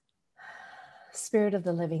Spirit of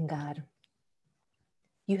the living God,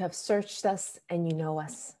 you have searched us and you know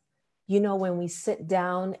us. You know when we sit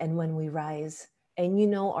down and when we rise, and you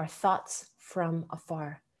know our thoughts from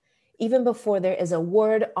afar. Even before there is a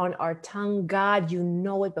word on our tongue, God, you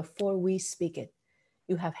know it before we speak it.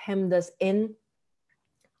 You have hemmed us in,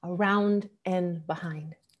 around, and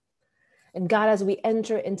behind. And God, as we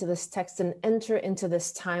enter into this text and enter into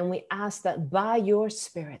this time, we ask that by your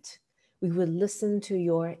Spirit, we would listen to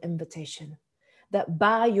your invitation. That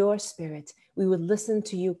by your Spirit, we would listen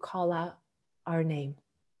to you call out our name.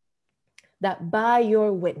 That by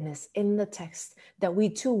your witness in the text, that we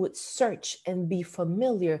too would search and be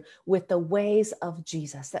familiar with the ways of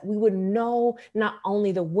Jesus, that we would know not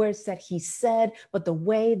only the words that he said, but the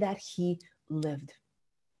way that he lived.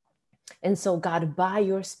 And so, God, by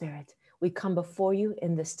your Spirit, we come before you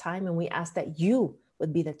in this time and we ask that you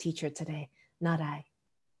would be the teacher today, not I.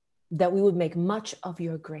 That we would make much of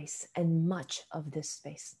your grace and much of this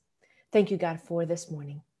space. Thank you, God, for this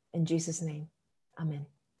morning. In Jesus' name, amen.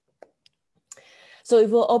 So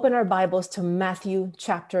if we'll open our Bibles to Matthew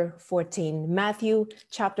chapter 14. Matthew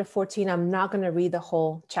chapter 14, I'm not going to read the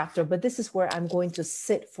whole chapter, but this is where I'm going to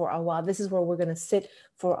sit for a while. This is where we're going to sit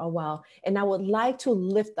for a while. And I would like to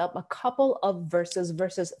lift up a couple of verses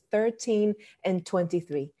 13 and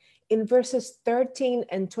 23. In verses 13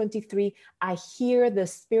 and 23, I hear the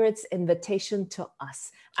Spirit's invitation to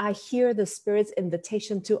us. I hear the Spirit's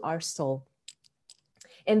invitation to our soul.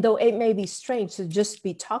 And though it may be strange to just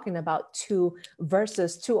be talking about two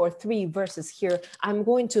or three verses here, I'm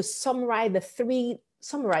going to summarize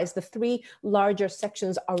the three larger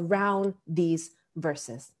sections around these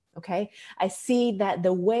verses. Okay, I see that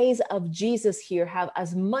the ways of Jesus here have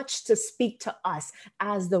as much to speak to us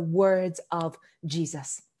as the words of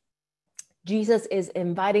Jesus. Jesus is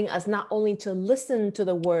inviting us not only to listen to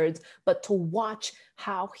the words, but to watch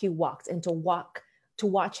how he walks and to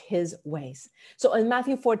watch his ways. So in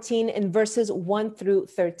Matthew 14, in verses 1 through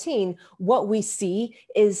 13, what we see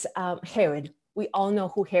is Herod. We all know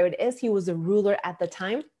who Herod is. He was a ruler at the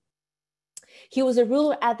time.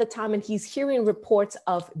 And he's hearing reports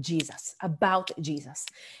of Jesus, about Jesus.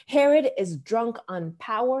 Herod is drunk on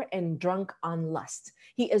power and drunk on lust.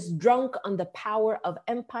 He is drunk on the power of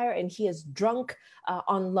empire, and he is drunk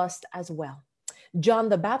on lust as well. John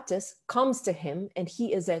the Baptist comes to him, and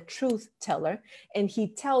he is a truth teller, and he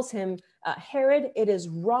tells him, Herod, it is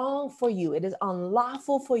wrong for you, it is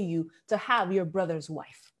unlawful for you to have your brother's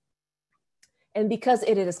wife. And because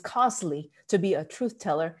it is costly to be a truth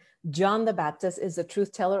teller, John the Baptist is a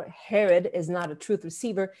truth teller. Herod is not a truth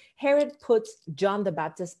receiver. Herod puts John the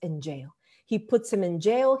Baptist in jail. He puts him in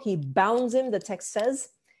jail, he bounds him, the text says,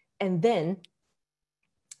 and then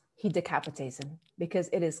he decapitates him because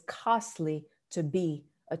it is costly to be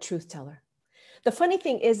a truth teller. The funny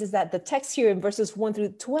thing is that the text here in verses 1 through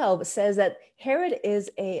 12 says that Herod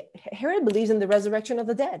believes in the resurrection of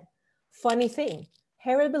the dead. Funny thing.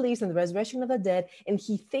 Herod believes in the resurrection of the dead, and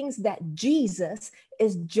he thinks that Jesus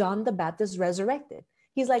is John the Baptist resurrected.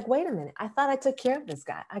 He's like, wait a minute, I thought I took care of this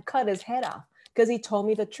guy. I cut his head off because he told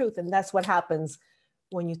me the truth. And that's what happens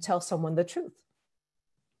when you tell someone the truth.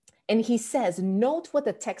 And he says, note what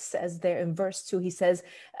the text says there in verse 2. He says,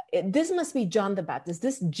 this must be John the Baptist,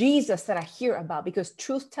 this Jesus that I hear about, because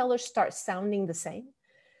truth tellers start sounding the same.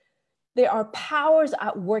 There are powers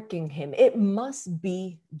at work in him. It must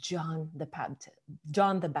be John the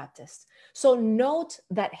Baptist. So note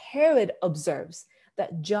that Herod observes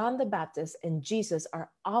that John the Baptist and Jesus are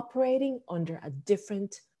operating under a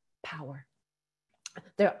different power.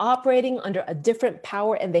 They're operating under a different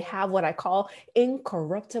power, and they have what I call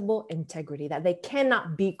incorruptible integrity, that they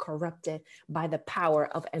cannot be corrupted by the power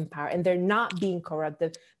of empire, and they're not being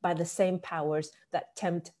corrupted by the same powers that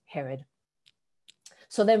tempt Herod.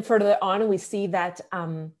 So then further on, we see that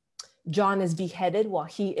John is beheaded while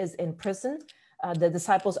he is in prison. The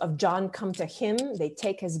disciples of John come to him, they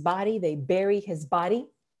take his body, they bury his body,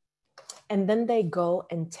 and then they go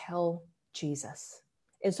and tell Jesus.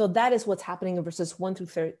 And so that is what's happening in verses 1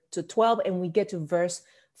 to 12, and we get to verse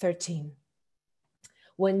 13.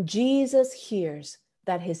 When Jesus hears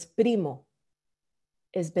that his primo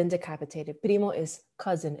has been decapitated, primo is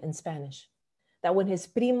cousin in Spanish, that when his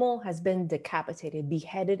primo has been decapitated,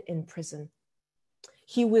 beheaded in prison,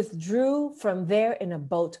 he withdrew from there in a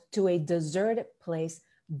boat to a deserted place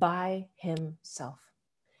by himself.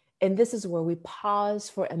 And this is where we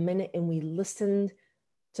pause for a minute and we listened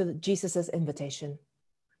to Jesus's invitation.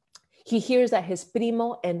 He hears that his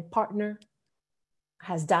primo and partner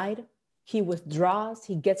has died. He withdraws,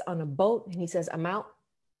 he gets on a boat and he says, I'm out,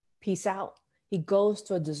 peace out. He goes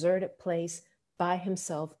to a deserted place by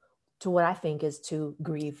himself to what I think is to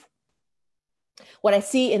grieve. What I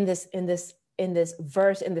see in this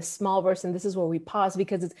verse, in this small verse, and this is where we pause,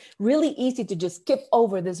 because it's really easy to just skip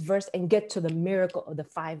over this verse and get to the miracle of the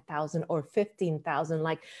 5,000 or 15,000,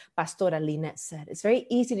 like Pastora Lynette said. It's very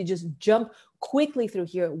easy to just jump quickly through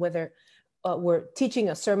here, whether we're teaching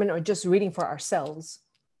a sermon or just reading for ourselves.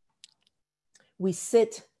 We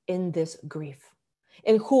sit in this grief.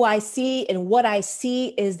 And who I see and what I see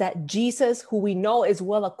is that Jesus, who we know is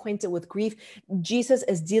well acquainted with grief, Jesus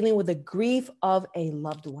is dealing with the grief of a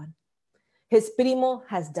loved one. His primo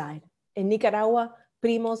has died. In Nicaragua,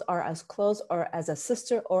 primos are as close or as a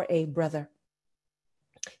sister or a brother.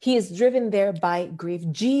 He is driven there by grief.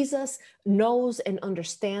 Jesus knows and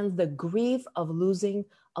understands the grief of losing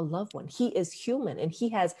a loved one. He is human and he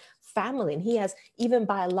has family, and he has even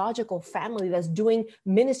biological family that's doing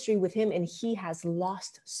ministry with him, and he has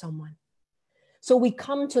lost someone. So we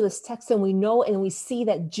come to this text and we know and we see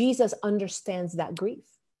that Jesus understands that grief.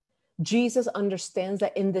 Jesus understands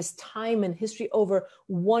that in this time in history, over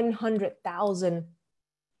 100,000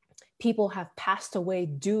 people have passed away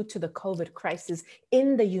due to the COVID crisis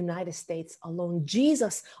in the United States alone.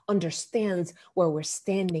 Jesus understands where we're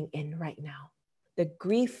standing in right now, the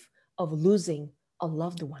grief of losing a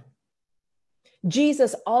loved one.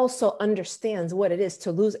 Jesus also understands what it is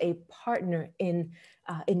to lose a partner in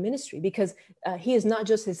ministry, because he is not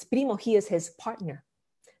just his primo, he is his partner.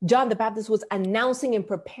 John the Baptist was announcing and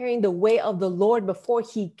preparing the way of the Lord before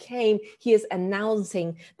he came. He is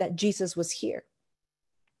announcing that Jesus was here.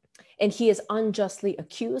 And he is unjustly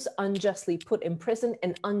accused, unjustly put in prison,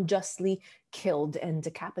 and unjustly killed and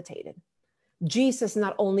decapitated. Jesus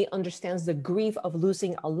not only understands the grief of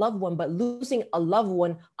losing a loved one, but losing a loved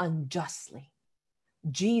one unjustly.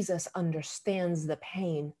 Jesus understands the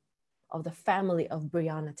pain of the family of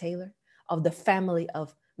Breonna Taylor, of the family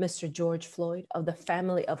of Mr. George Floyd, of the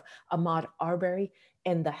family of Ahmaud Arbery,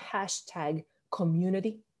 and the hashtag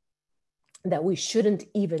community that we shouldn't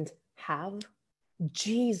even have.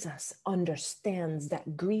 Jesus understands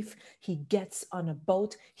that grief. He gets on a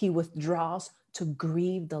boat, he withdraws to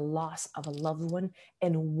grieve the loss of a loved one,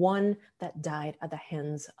 and one that died at the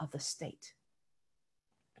hands of the state.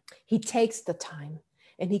 He takes the time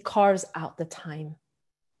and he carves out the time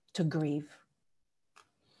to grieve.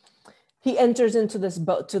 He enters into this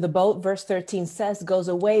boat, to the boat, verse 13 says, goes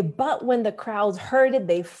away. But when the crowds heard it,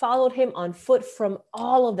 they followed him on foot from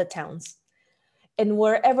all of the towns. And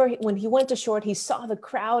when he went ashore, he saw the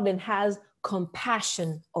crowd and has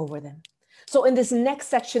compassion over them. So in this next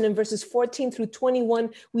section, in verses 14 through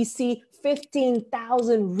 21, we see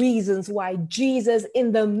 15,000 reasons why Jesus,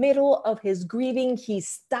 in the middle of his grieving, he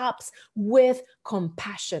stops with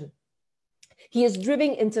compassion. He is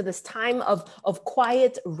driven into this time of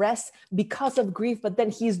quiet rest because of grief, but then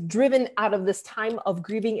he's driven out of this time of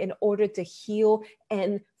grieving in order to heal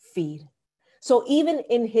and feed. So even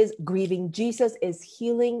in his grieving, Jesus is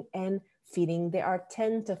healing and feeding. There are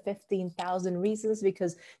 10 to 15,000 reasons,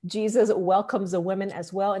 because Jesus welcomes the women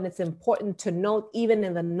as well. And it's important to note, even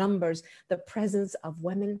in the numbers, the presence of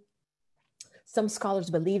women. Some scholars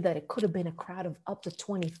believe that it could have been a crowd of up to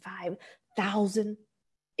 25,000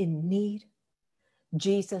 in need.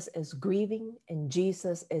 Jesus is grieving, and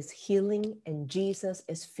Jesus is healing, and Jesus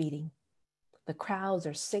is feeding. The crowds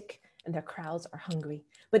are sick and the crowds are hungry.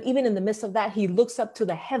 But even in the midst of that, he looks up to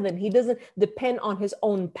the heaven. He doesn't depend on his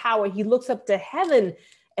own power. He looks up to heaven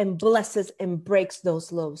and blesses and breaks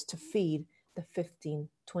those loaves to feed the 15,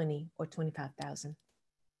 20, or 25,000.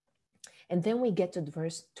 And then we get to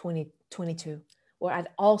verse 22, where I'd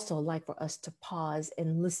also like for us to pause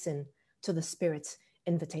and listen to the Spirit's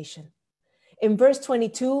invitation. In verse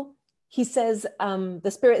 22, he says,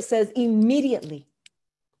 the Spirit says, immediately.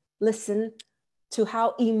 Listen to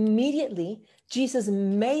how immediately Jesus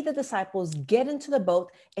made the disciples get into the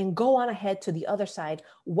boat and go on ahead to the other side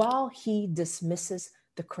while he dismisses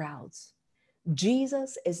the crowds.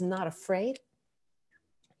 Jesus is not afraid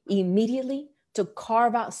immediately to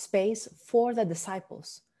carve out space for the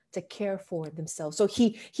disciples to care for themselves. So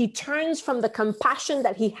he turns from the compassion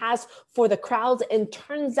that he has for the crowds and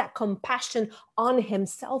turns that compassion on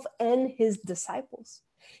himself and his disciples.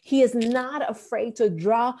 He is not afraid to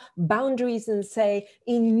draw boundaries and say,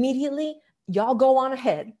 immediately, y'all go on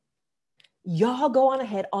ahead. Y'all go on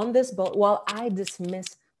ahead on this boat while I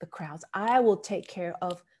dismiss the crowds. I will take care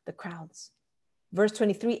of the crowds. Verse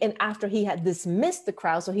 23, and after he had dismissed the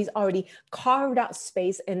crowd, so he's already carved out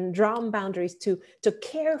space and drawn boundaries to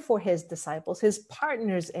care for his disciples, his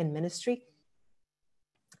partners in ministry,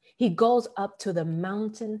 he goes up to the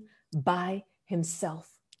mountain by himself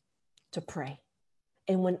to pray.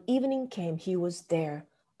 And when evening came, he was there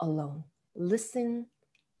alone. Listen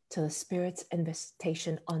to the Spirit's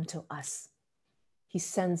invitation unto us. He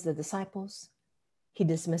sends the disciples. He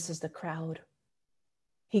dismisses the crowd.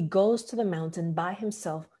 He goes to the mountain by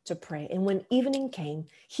himself to pray. And when evening came,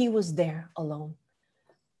 he was there alone.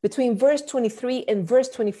 Between verse 23 and verse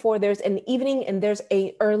 24, there's an evening and there's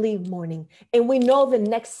an early morning. And we know the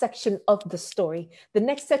next section of the story. The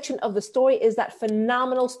next section of the story is that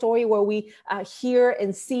phenomenal story where we hear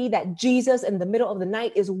and see that Jesus in the middle of the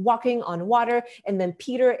night is walking on water, and then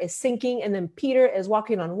Peter is sinking, and then Peter is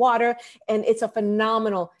walking on water. And it's a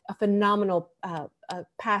phenomenal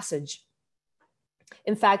passage.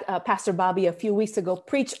 In fact, Pastor Bobby a few weeks ago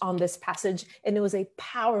preached on this passage, and it was a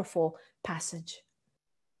powerful passage.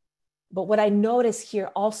 But what I notice here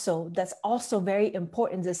also, that's also very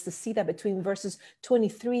important, is to see that between verses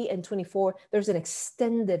 23 and 24, there's an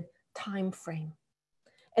extended time frame.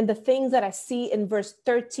 And the things that I see in verse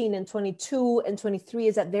 13 and 22 and 23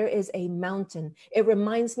 is that there is a mountain. It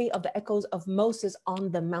reminds me of the echoes of Moses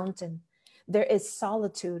on the mountain. There is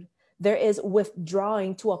solitude. There is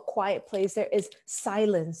withdrawing to a quiet place. There is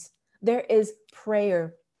silence. There is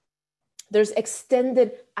prayer. There's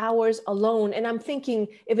extended hours alone. And I'm thinking,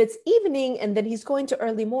 if it's evening and then he's going to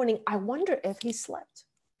early morning, I wonder if he slept.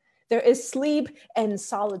 There is sleep and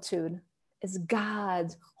solitude. It's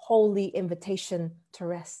God's holy invitation to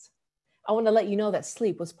rest. I want to let you know that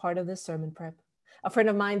sleep was part of this sermon prep. A friend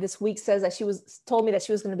of mine this week says that told me that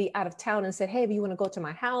she was going to be out of town and said, hey, if you want to go to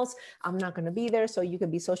my house, I'm not going to be there. So you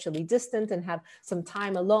can be socially distant and have some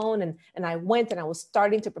time alone. And I went and I was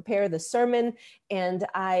starting to prepare the sermon, and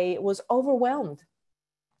I was overwhelmed.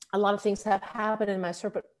 A lot of things have happened in my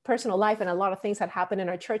personal life, and a lot of things had happened in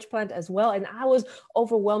our church plant as well. And I was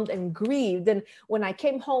overwhelmed and grieved. And when I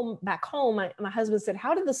came back home, my husband said,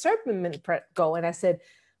 how did the sermon prep go? And I said,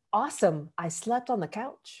 awesome. I slept on the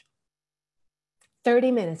couch.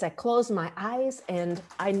 30 minutes, I closed my eyes and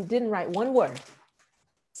I didn't write one word.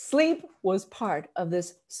 Sleep was part of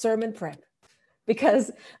this sermon prep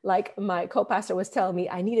because, like my co-pastor was telling me,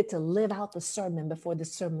 I needed to live out the sermon before the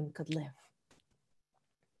sermon could live.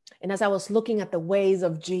 And as I was looking at the ways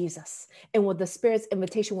of Jesus and what the Spirit's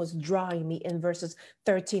invitation was drawing me in verses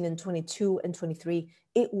 13 and 22 and 23,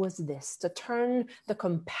 it was this: to turn the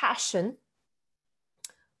compassion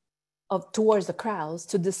towards the crowds,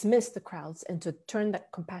 to dismiss the crowds, and to turn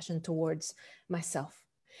that compassion towards myself.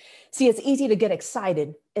 See, it's easy to get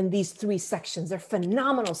excited in these three sections. They're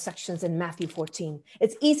phenomenal sections in Matthew 14.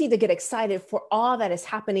 It's easy to get excited for all that is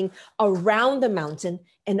happening around the mountain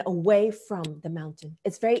and away from the mountain.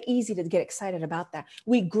 It's very easy to get excited about that.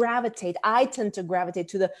 I tend to gravitate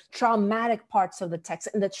to the traumatic parts of the text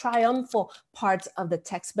and the triumphal parts of the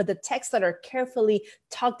text, but the texts that are carefully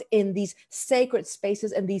tucked in these sacred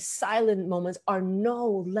spaces and these silent moments are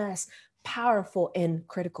no less powerful and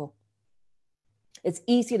critical. It's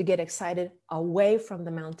easy to get excited away from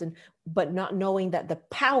the mountain, but not knowing that the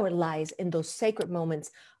power lies in those sacred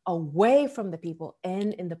moments away from the people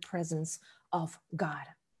and in the presence of God.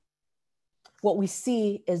 What we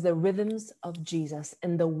see is the rhythms of Jesus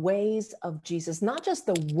and the ways of Jesus, not just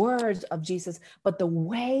the words of Jesus, but the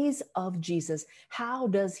ways of Jesus. How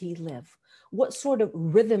does he live? What sort of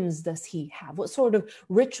rhythms does he have? What sort of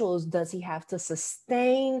rituals does he have to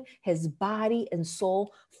sustain his body and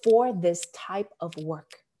soul for this type of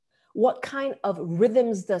work? What kind of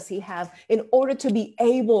rhythms does he have in order to be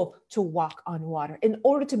able to walk on water, in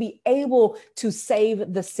order to be able to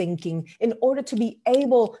save the sinking, in order to be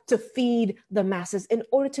able to feed the masses, in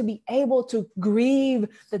order to be able to grieve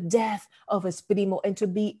the death of his primo and to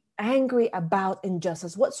be angry about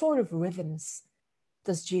injustice? What sort of rhythms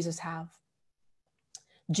does Jesus have?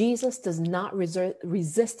 Jesus does not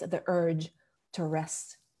resist the urge to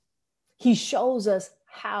rest. He shows us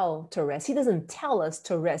how to rest. He doesn't tell us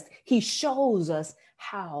to rest. He shows us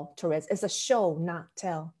how to rest. It's a show, not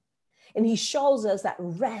tell. And he shows us that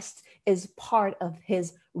rest is part of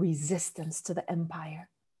his resistance to the empire.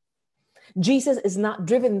 Jesus is not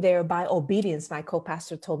driven there by obedience. My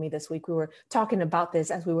co-pastor told me this week. We were talking about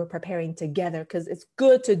this as we were preparing together because it's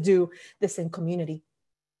good to do this in community.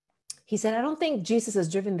 He said, I don't think Jesus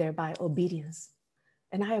is driven there by obedience.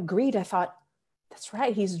 And I agreed. I thought, that's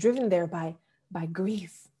right. He's driven there by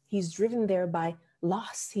grief. He's driven there by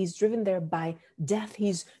loss. He's driven there by death.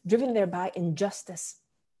 He's driven there by injustice.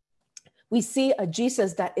 We see a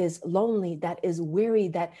Jesus that is lonely, that is weary,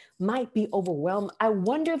 that might be overwhelmed. I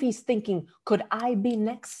wonder if he's thinking, could I be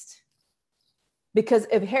next? Because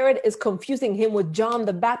if Herod is confusing him with John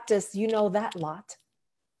the Baptist, you know that lot.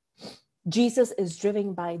 Jesus is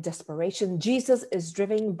driven by desperation. Jesus is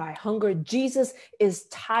driven by hunger. Jesus is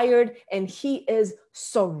tired and he is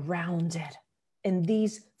surrounded in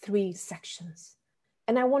these three sections.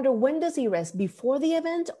 And I wonder, when does he rest? Before the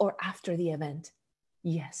event or after the event?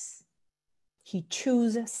 Yes, he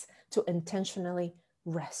chooses to intentionally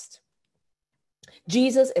rest.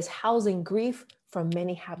 Jesus is housing grief from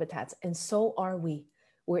many habitats, and so are we.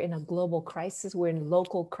 We're in a global crisis. We're in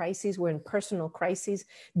local crises. We're in personal crises.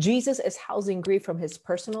 Jesus is housing grief from his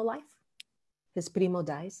personal life. His primo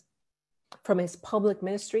dies. From his public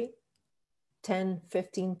ministry, 10,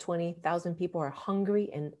 15, 20,000 people are hungry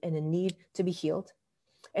and in need to be healed.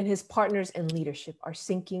 And his partners in leadership are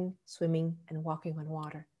sinking, swimming, and walking on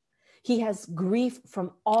water. He has grief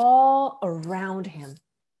from all around him.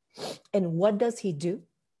 And what does he do?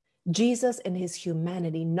 Jesus, in his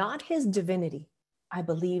humanity, not his divinity, I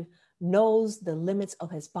believe, knows the limits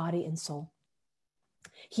of his body and soul.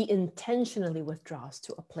 He intentionally withdraws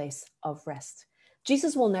to a place of rest.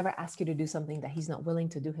 Jesus will never ask you to do something that he's not willing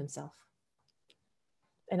to do himself.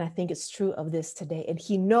 And I think it's true of this today. And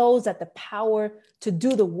he knows that the power to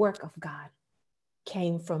do the work of God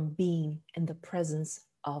came from being in the presence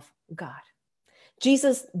of God.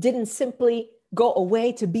 Jesus didn't simply go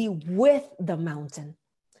away to be with the mountain,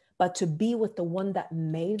 but to be with the one that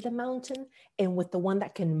made the mountain and with the one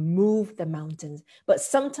that can move the mountains. But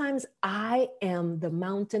sometimes I am the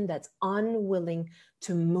mountain that's unwilling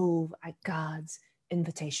to move at God's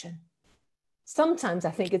invitation. Sometimes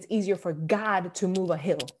I think it's easier for God to move a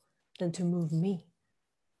hill than to move me,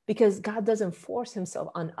 because God doesn't force himself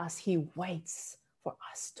on us. He waits for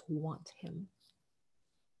us to want him.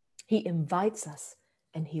 He invites us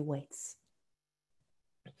and he waits.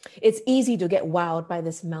 It's easy to get wowed by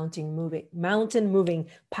this mountain moving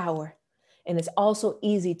power. And it's also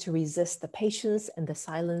easy to resist the patience and the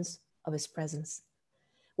silence of his presence,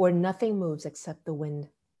 where nothing moves except the wind.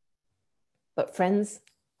 But friends,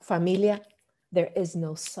 familia, there is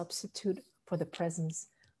no substitute for the presence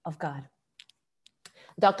of God.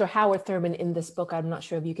 Dr. Howard Thurman, in this book, I'm not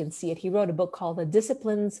sure if you can see it, he wrote a book called The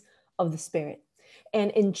Disciplines of the Spirit.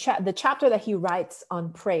 And in the chapter that he writes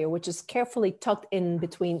on prayer, which is carefully tucked in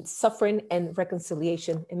between suffering and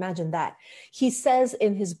reconciliation, imagine that. He says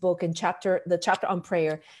in his book, the chapter on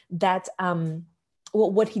prayer, that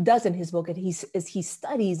what he does in his book is he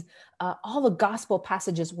studies all the gospel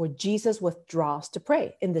passages where Jesus withdraws to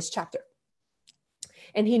pray in this chapter.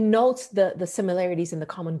 And he notes the similarities and the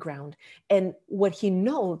common ground. And what he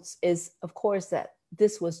notes is, of course, that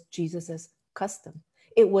this was Jesus's custom.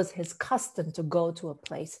 It was his custom to go to a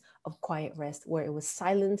place of quiet rest where it was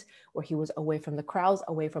silent, where he was away from the crowds,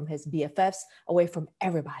 away from his BFFs, away from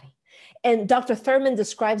everybody. And Dr. Thurman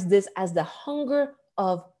describes this as the hunger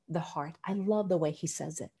of the heart. I love the way he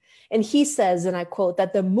says it. And he says, and I quote,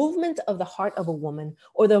 that the movement of the heart of a woman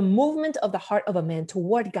or the movement of the heart of a man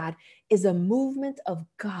toward God is a movement of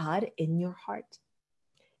God in your heart.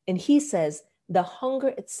 And he says the hunger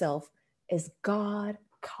itself is God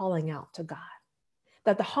calling out to God.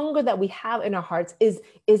 That the hunger that we have in our hearts is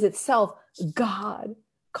itself God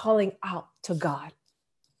calling out to God,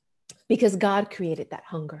 because God created that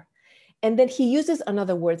hunger. And then he uses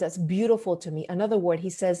another word that's beautiful to me. Another word, he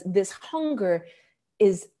says, this hunger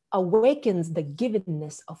awakens the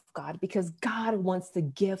givenness of God, because God wants to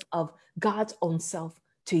give of God's own self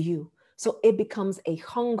to you. So it becomes a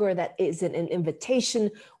hunger that is an invitation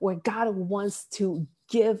where God wants to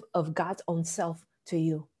give of God's own self to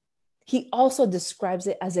you. He also describes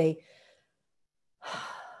it as a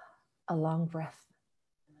long breath,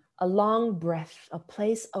 a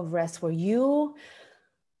place of rest where you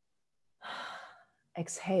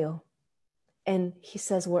exhale. And he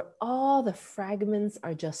says, where all the fragments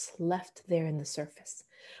are just left there in the surface,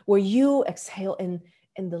 where you exhale and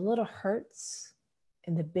the little hurts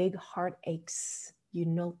and the big heartaches, you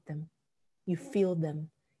note them, you feel them,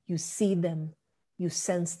 you see them, you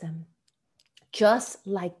sense them. Just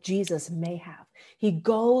like Jesus may have. He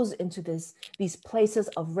goes into these places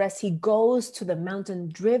of rest. He goes to the mountain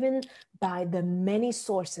driven by the many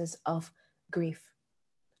sources of grief.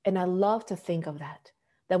 And I love to think of that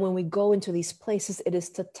when we go into these places, it is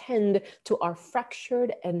to tend to our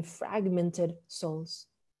fractured and fragmented souls.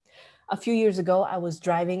 A few years ago, I was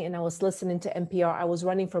driving and I was listening to NPR. I was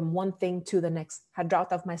running from one thing to the next. Had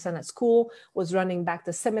dropped off my son at school, was running back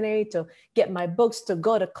to seminary to get my books, to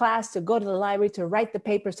go to class, to go to the library, to write the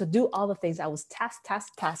papers, to do all the things. I was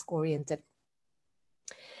task oriented.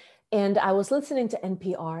 And I was listening to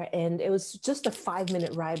NPR, and it was just a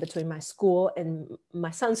 5-minute ride between my school and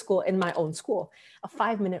my son's school and my own school, a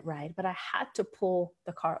 5-minute ride. But I had to pull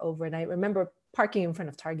the car over, and I remember parking in front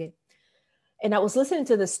of Target. And I was listening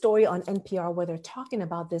to this story on NPR where they're talking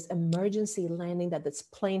about this emergency landing that this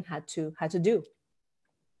plane had to do.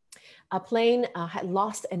 a plane had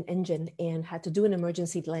lost an engine and had to do an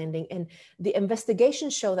emergency landing. And the investigation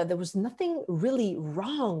showed that there was nothing really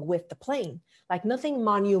wrong with the plane, like nothing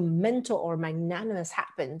monumental or magnanimous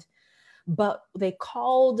happened. But they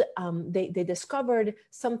called, they discovered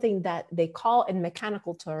something that they call in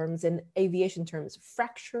mechanical terms, in aviation terms,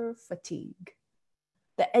 fracture fatigue.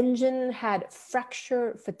 The engine had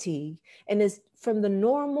fracture fatigue, and is from the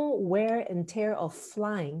normal wear and tear of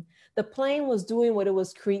flying. The plane was doing what it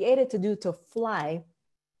was created to do, to fly.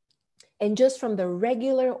 And just from the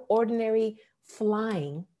regular, ordinary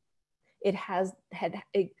flying,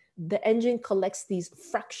 the engine collects these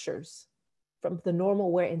fractures from the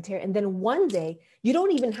normal wear and tear. And then one day, you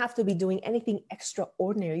don't even have to be doing anything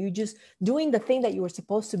extraordinary. You're just doing the thing that you were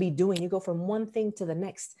supposed to be doing. You go from one thing to the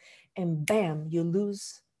next, and bam, you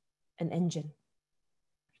lose an engine.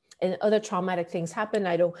 And other traumatic things happen.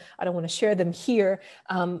 I don't want to share them here,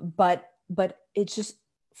 but it just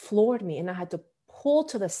floored me. And I had to pull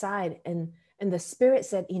to the side, and the Spirit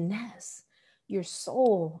said, Inez, your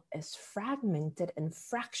soul is fragmented and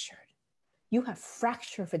fractured. You have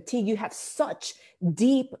fracture fatigue. You have such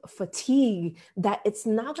deep fatigue that it's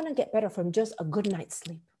not going to get better from just a good night's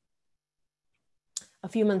sleep. A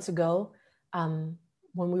few months ago, when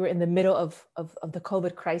we were in the middle of the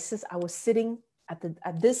COVID crisis, I was sitting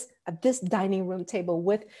at this dining room table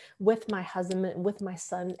with my husband, with my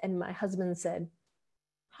son, and my husband said,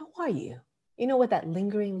 "How are you?" You know, with that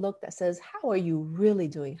lingering look that says, "How are you really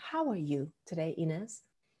doing? How are you today, Inez?"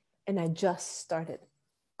 And I just started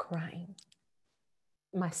crying.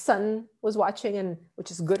 My son was watching, and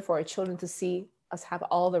which is good for our children to see us have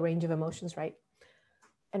all the range of emotions, right?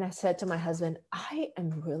 And I said to my husband, "I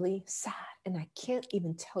am really sad, and I can't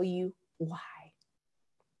even tell you why."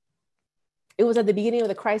 It was at the beginning of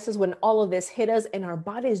the crisis when all of this hit us, and our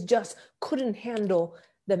bodies just couldn't handle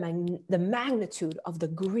the magnitude of the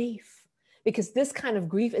grief. Because this kind of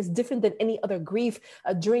grief is different than any other grief.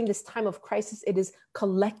 During this time of crisis, it is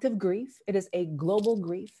collective grief. It is a global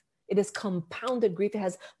grief. It is compounded grief. It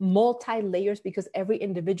has multi-layers because every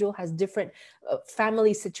individual has different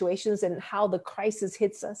family situations and how the crisis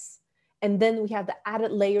hits us. And then we have the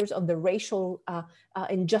added layers of the racial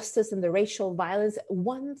injustice and the racial violence,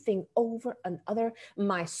 one thing over another.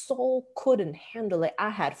 My soul couldn't handle it. I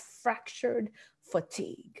had fractured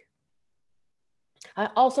fatigue.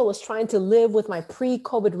 I also was trying to live with my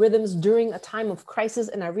pre-COVID rhythms during a time of crisis,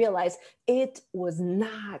 and I realized it was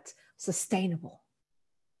not sustainable.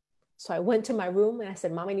 So I went to my room and I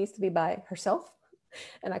said, "Mommy needs to be by herself."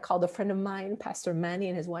 And I called a friend of mine, Pastor Manny,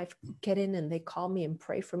 and his wife get in, and they called me and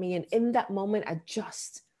prayed for me. And in that moment,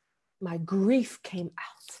 my grief came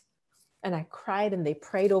out, and I cried, and they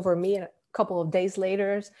prayed over me. And a couple of days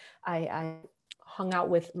later, I hung out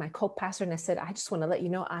with my co-pastor, and I said, "I just want to let you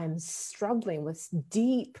know I'm struggling with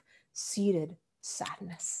deep-seated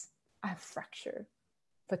sadness. I have fracture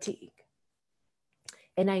fatigue.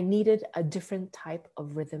 And I needed a different type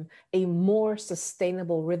of rhythm, a more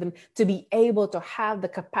sustainable rhythm, to be able to have the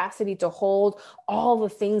capacity to hold all the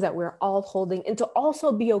things that we're all holding, and to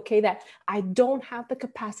also be okay that I don't have the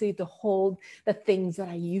capacity to hold the things that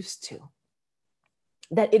I used to.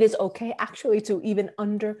 That it is okay actually to even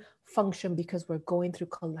under function because we're going through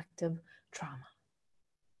collective trauma."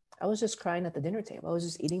 I was just crying at the dinner table. I was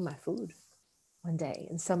just eating my food one day,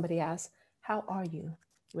 and somebody asked, "How are you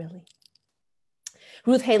really?"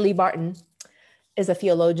 Ruth Haley Barton is a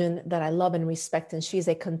theologian that I love and respect, and she's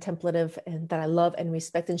a contemplative and that I love and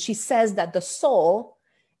respect. And she says that the soul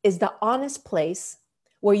is the honest place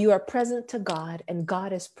where you are present to God and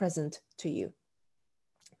God is present to you.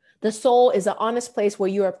 The soul is an honest place where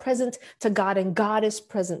you are present to God and God is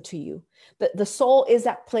present to you. The soul is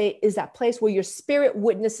that place where your spirit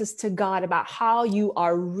witnesses to God about how you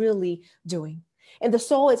are really doing. And the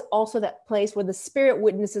soul is also that place where the spirit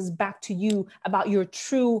witnesses back to you about your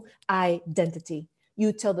true identity.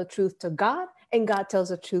 You tell the truth to God and God tells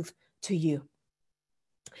the truth to you.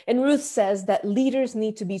 And Ruth says that leaders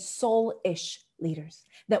need to be soul-ish leaders,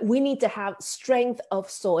 that we need to have strength of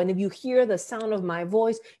soul. And if you hear the sound of my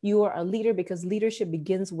voice, you are a leader, because leadership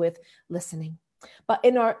begins with listening. But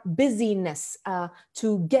in our busyness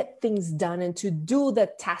to get things done and to do the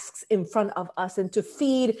tasks in front of us and to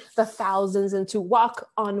feed the thousands and to walk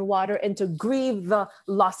on water and to grieve the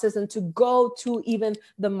losses and to go to even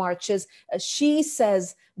the marches, she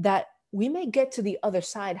says that we may get to the other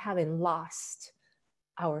side having lost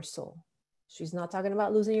our soul. She's not talking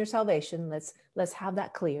about losing your salvation. Let's have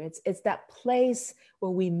that clear. It's that place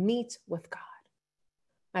where we meet with God.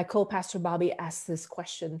 My co-pastor Bobby asked this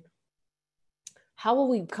question: how will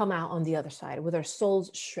we come out on the other side, with our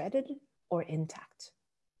souls shredded or intact?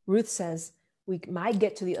 Ruth says, we might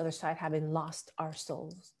get to the other side having lost our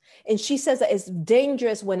souls. And she says that it's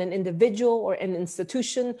dangerous when an individual or an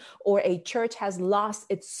institution or a church has lost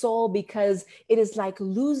its soul, because it is like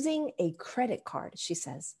losing a credit card, she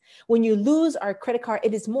says. When you lose our credit card,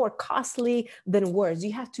 it is more costly than words.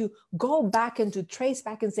 You have to go back and to trace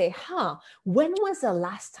back and say, when was the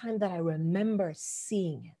last time that I remember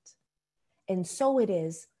seeing it? And so it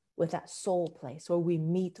is with that soul place where we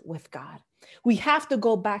meet with God. We have to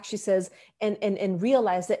go back, she says, and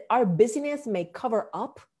realize that our busyness may cover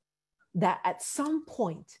up that at some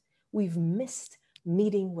point we've missed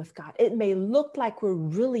meeting with God. It may look like we're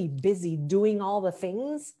really busy doing all the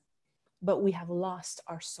things, but we have lost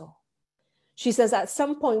our soul. She says at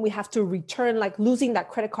some point we have to return, like losing that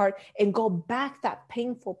credit card, and go back that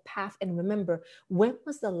painful path and remember, when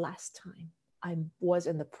was the last time I was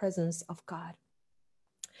in the presence of God?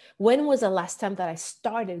 When was the last time that I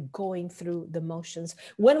started going through the motions?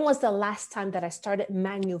 When was the last time that I started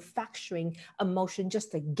manufacturing emotion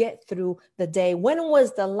just to get through the day? When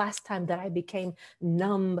was the last time that I became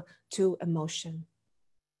numb to emotion?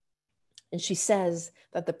 And she says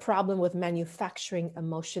that the problem with manufacturing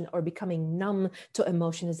emotion or becoming numb to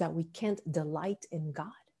emotion is that we can't delight in God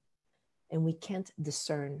and we can't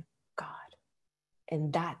discern God.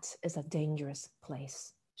 And that is a dangerous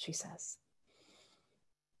place, she says.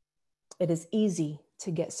 It is easy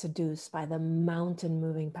to get seduced by the mountain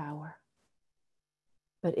moving power,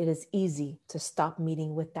 but it is easy to stop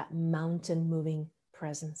meeting with that mountain moving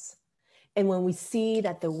presence. And when we see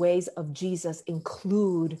that the ways of Jesus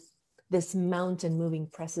include this mountain moving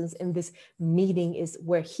presence, and this meeting is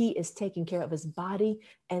where he is taking care of his body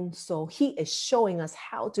and soul, he is showing us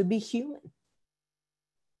how to be human.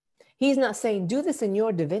 He's not saying do this in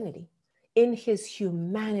your divinity. In his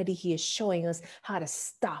humanity, he is showing us how to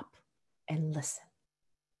stop and listen.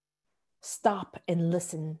 Stop and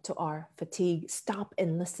listen to our fatigue. Stop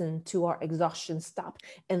and listen to our exhaustion. Stop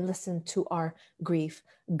and listen to our grief.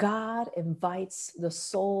 God invites the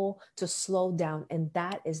soul to slow down, and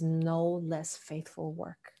that is no less faithful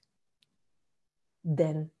work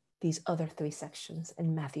than these other three sections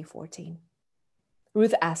in Matthew 14.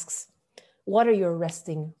 Ruth asks, what are your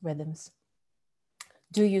resting rhythms?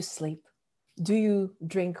 Do you sleep? Do you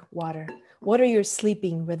drink water? What are your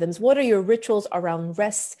sleeping rhythms? What are your rituals around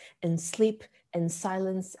rest and sleep and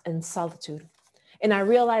silence and solitude? And I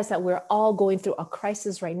realize that we're all going through a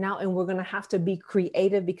crisis right now, and we're going to have to be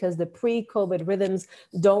creative because the pre-COVID rhythms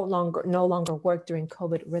no longer work during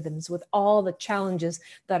COVID rhythms, with all the challenges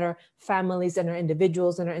that our families and our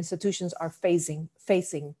individuals and our institutions are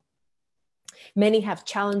facing. Many have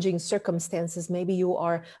challenging circumstances. Maybe you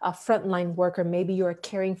are a frontline worker. Maybe you are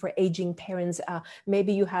caring for aging parents.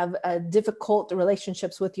 Maybe you have difficult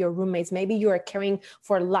relationships with your roommates. Maybe you are caring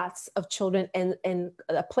for lots of children, and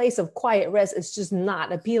a place of quiet rest is just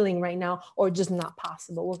not appealing right now, or just not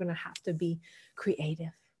possible. We're going to have to be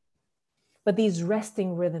creative. But these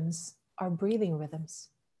resting rhythms are breathing rhythms.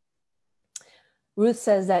 Ruth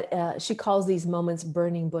says that she calls these moments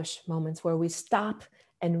burning bush moments, where we stop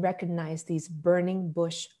and recognize these burning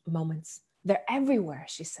bush moments. They're everywhere,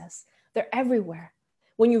 she says. They're everywhere.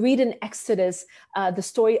 When you read in Exodus, the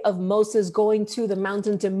story of Moses going to the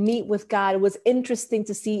mountain to meet with God, it was interesting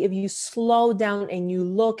to see, if you slow down and you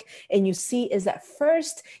look and you see, is that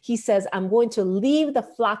first he says, I'm going to leave the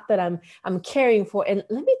flock that I'm caring for, and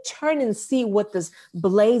let me turn and see what this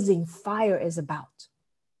blazing fire is about.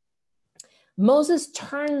 Moses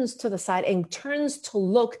turns to the side and turns to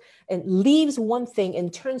look, and leaves one thing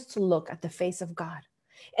and turns to look at the face of God.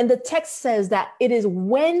 And the text says that it is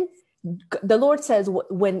when the Lord says,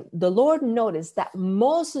 when the Lord noticed that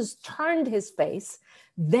Moses turned his face,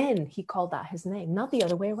 then he called out his name, not the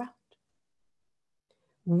other way around.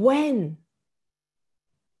 When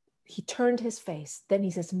he turned his face, then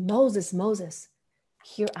he says, Moses, Moses,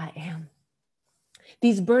 here I am.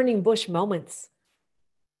 These burning bush moments,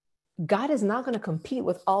 God is not going to compete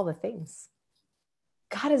with all the things.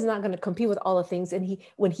 God is not going to compete with all the things. And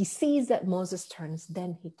when he sees that Moses turns,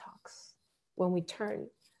 then he talks. When we turn,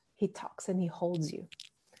 he talks and he holds you.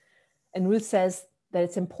 And Ruth says that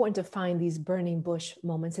it's important to find these burning bush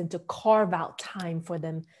moments and to carve out time for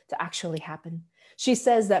them to actually happen. She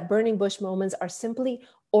says that burning bush moments are simply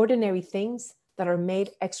ordinary things that are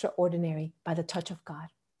made extraordinary by the touch of God.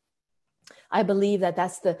 I believe that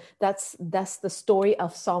that's the story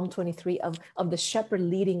of Psalm 23 of the shepherd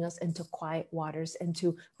leading us into quiet waters,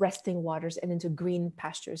 into resting waters, and into green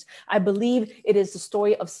pastures. I believe it is the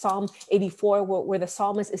story of Psalm 84 where the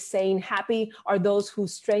psalmist is saying, happy are those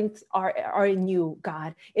whose strengths are in you,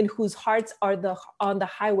 God, in whose hearts are on the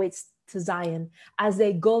highways to Zion, as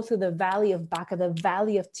they go through the valley of Baca, the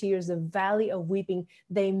valley of tears, the valley of weeping,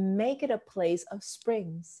 they make it a place of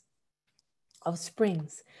springs. Of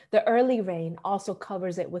springs. The early rain also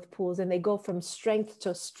covers it with pools, and they go from strength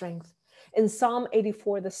to strength. In Psalm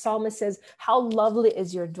 84, the psalmist says, how lovely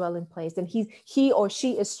is your dwelling place. And he or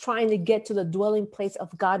she is trying to get to the dwelling place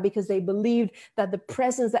of God because they believed that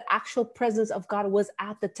the actual presence of God was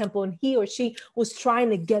at the temple, and he or she was trying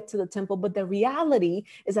to get to the temple. But the reality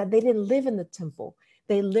is that they didn't live in the temple.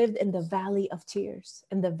 They lived in the valley of tears,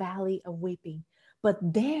 in the valley of weeping. But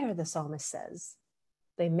there, the psalmist says,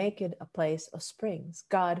 they make it a place of springs.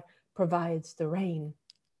 God provides the rain,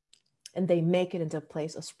 and they make it into a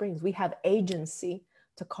place of springs. We have agency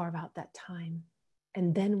to carve out that time.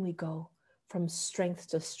 And then we go from strength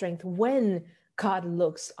to strength when God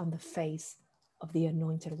looks on the face of the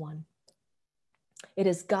anointed one. It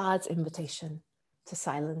is God's invitation to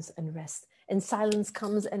silence and rest. And silence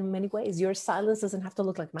comes in many ways. Your silence doesn't have to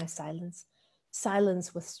look like my silence.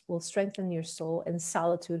 Silence will strengthen your soul, and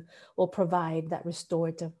solitude will provide that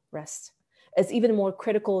restorative rest. It's even more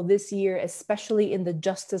critical this year, especially in the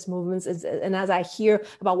justice movements. And as I hear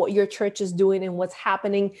about what your church is doing and what's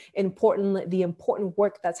happening in Portland, the important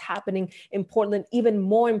work that's happening in Portland, even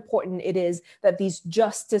more important it is that these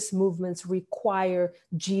justice movements require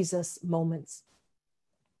Jesus moments.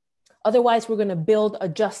 Otherwise, we're going to build a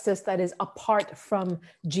justice that is apart from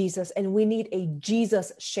Jesus. And we need a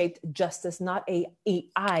Jesus-shaped justice, not a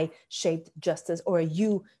I-shaped justice or a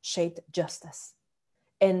you-shaped justice.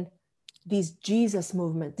 And these Jesus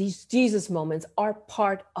moments are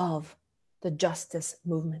part of the justice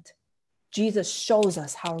movement. Jesus shows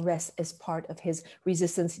us how rest is part of his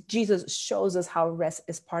resistance. Jesus shows us how rest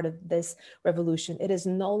is part of this revolution. It is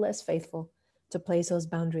no less faithful to place those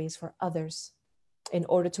boundaries for others in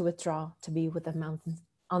order to withdraw, to be with the mountains,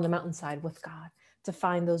 on the mountainside with God, to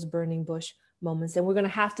find those burning bush moments. And we're going to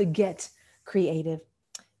have to get creative.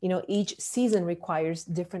 You know, each season requires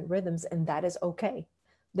different rhythms, and that is okay.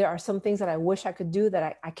 There are some things that I wish I could do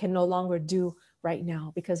that I can no longer do right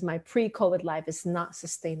now because my pre-COVID life is not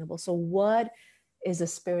sustainable. So what is the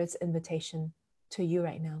Spirit's invitation to you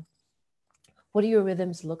right now? What do your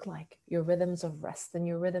rhythms look like? Your rhythms of rest and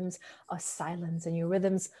your rhythms of silence and your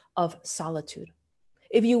rhythms of solitude.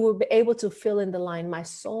 If you were able to fill in the line, my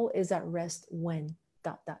soul is at rest when ...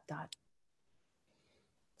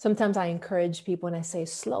 Sometimes I encourage people and I say,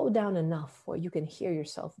 slow down enough where you can hear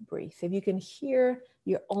yourself breathe. If you can hear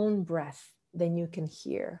your own breath, then you can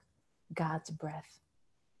hear God's breath.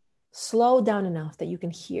 Slow down enough that you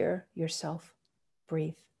can hear yourself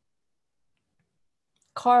breathe.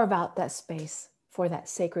 Carve out that space for that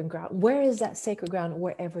sacred ground. Where is that sacred ground?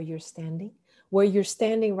 Wherever you're standing. Where you're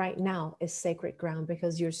standing right now is sacred ground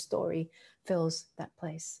because your story fills that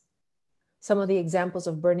place. Some of the examples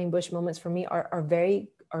of burning bush moments for me are very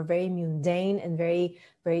mundane and very,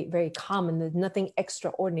 very, very common. There's nothing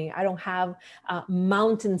extraordinary. I don't have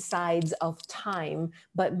mountainsides of time,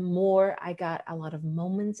 but more, I got a lot of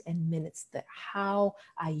moments and minutes that how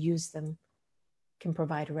I use them can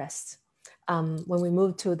provide rest. When we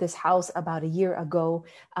moved to this house about a year ago,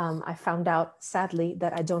 I found out, sadly,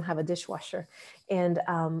 that I don't have a dishwasher. And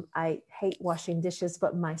I hate washing dishes,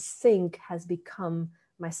 but my sink has become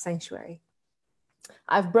my sanctuary.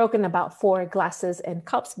 I've broken about 4 glasses and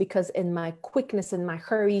cups because in my quickness, in my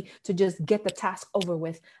hurry to just get the task over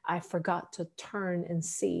with, I forgot to turn and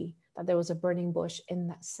see that there was a burning bush in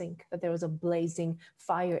that sink, that there was a blazing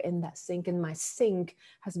fire in that sink, and my sink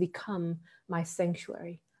has become my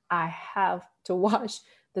sanctuary. I have to wash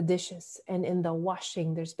the dishes. And in the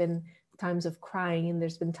washing, there's been times of crying and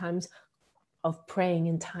there's been times of praying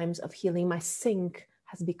and times of healing. My sink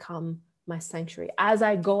has become my sanctuary. As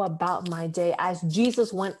I go about my day, as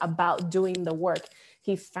Jesus went about doing the work,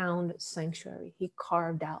 he found sanctuary. He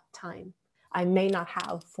carved out time. I may not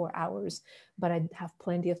have 4 hours, but I have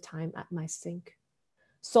plenty of time at my sink.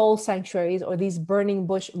 Soul sanctuaries, or these burning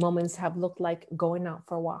bush moments, have looked like going out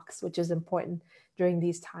for walks, which is important during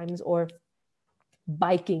these times, or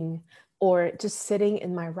biking, or just sitting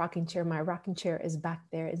in my rocking chair. My rocking chair is back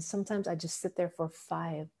there. And sometimes I just sit there for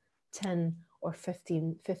 5, 10, or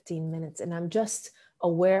 15 minutes. And I'm just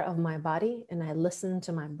aware of my body and I listen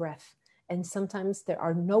to my breath. And sometimes there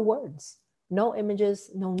are no words, no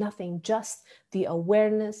images, no nothing, just the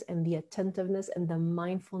awareness and the attentiveness and the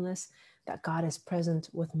mindfulness that God is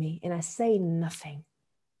present with me. And I say nothing.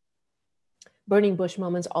 Burning bush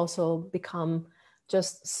moments also become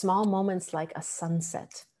just small moments like a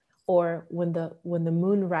sunset, or when the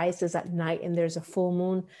moon rises at night and there's a full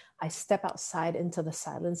moon, I step outside into the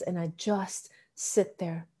silence and I just sit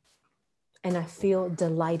there and I feel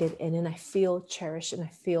delighted in, and I feel cherished and I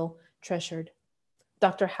feel treasured.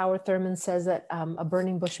 Dr. Howard Thurman says that a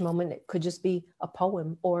burning bush moment, it could just be a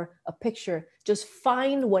poem or a picture. Just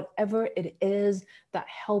find whatever it is that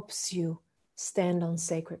helps you stand on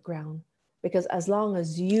sacred ground. Because as long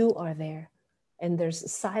as you are there and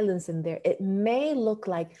there's silence in there, it may look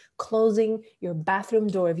like closing your bathroom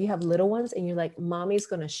door. If you have little ones and you're like, mommy's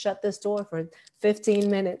going to shut this door for 15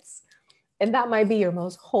 minutes. And that might be your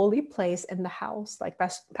most holy place in the house. Like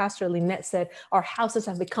Pastor Lynette said, our houses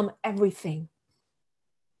have become everything.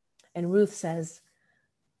 And Ruth says,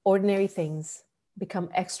 ordinary things become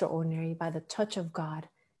extraordinary by the touch of God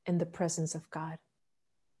and the presence of God.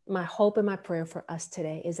 My hope and my prayer for us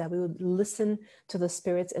today is that we would listen to the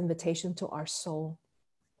Spirit's invitation to our soul,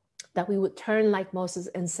 that we would turn like Moses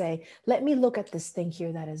and say, let me look at this thing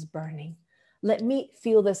here that is burning. Let me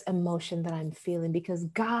feel this emotion that I'm feeling, because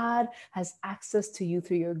God has access to you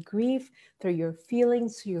through your grief, through your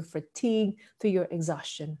feelings, through your fatigue, through your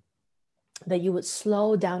exhaustion. That you would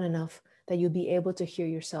slow down enough that you'd be able to hear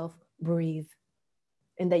yourself breathe,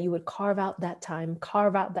 and that you would carve out that time,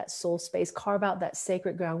 carve out that soul space, carve out that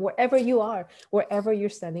sacred ground, wherever you are, wherever you're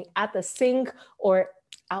standing, at the sink or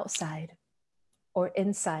outside or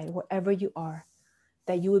inside, wherever you are,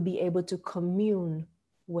 that you would be able to commune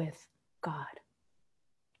with God.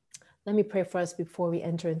 Let me pray for us before we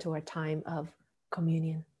enter into our time of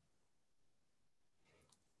communion.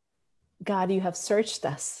 God, you have searched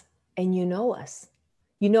us. And you know us.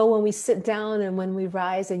 You know when we sit down and when we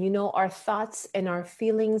rise, and you know our thoughts and our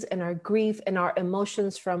feelings and our grief and our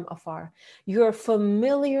emotions from afar. You're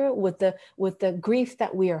familiar with the grief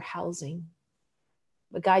that we are housing.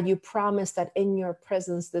 But God, you promise that in your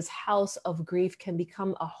presence, this house of grief can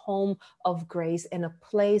become a home of grace and a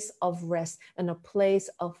place of rest and a place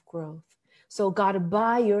of growth. So God,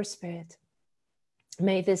 by your Spirit,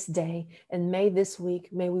 may this day and may this week,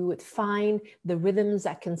 may we would find the rhythms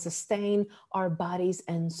that can sustain our bodies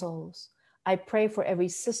and souls. I pray for every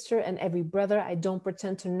sister and every brother. I don't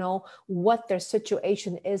pretend to know what their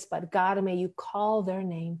situation is, but God, may you call their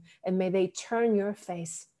name, and may they turn your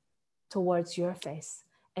face towards your face.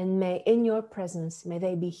 And may in your presence, may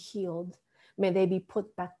they be healed. May they be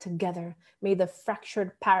put back together. May the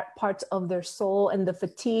fractured parts of their soul and the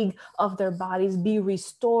fatigue of their bodies be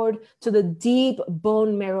restored to the deep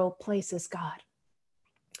bone marrow places, God.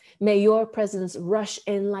 May your presence rush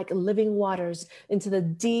in like living waters into the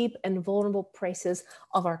deep and vulnerable places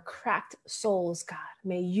of our cracked souls, God.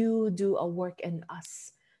 May you do a work in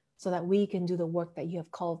us so that we can do the work that you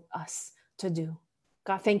have called us to do.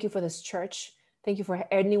 God, thank you for this church. Thank you for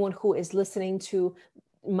anyone who is listening to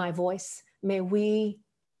my voice. May we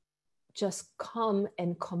just come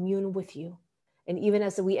and commune with you. And even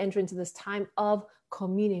as we enter into this time of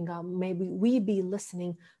communing, God, may we be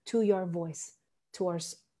listening to your voice,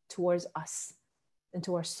 towards us, and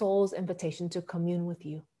to our soul's invitation to commune with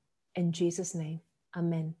you. In Jesus' name,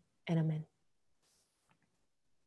 amen and amen.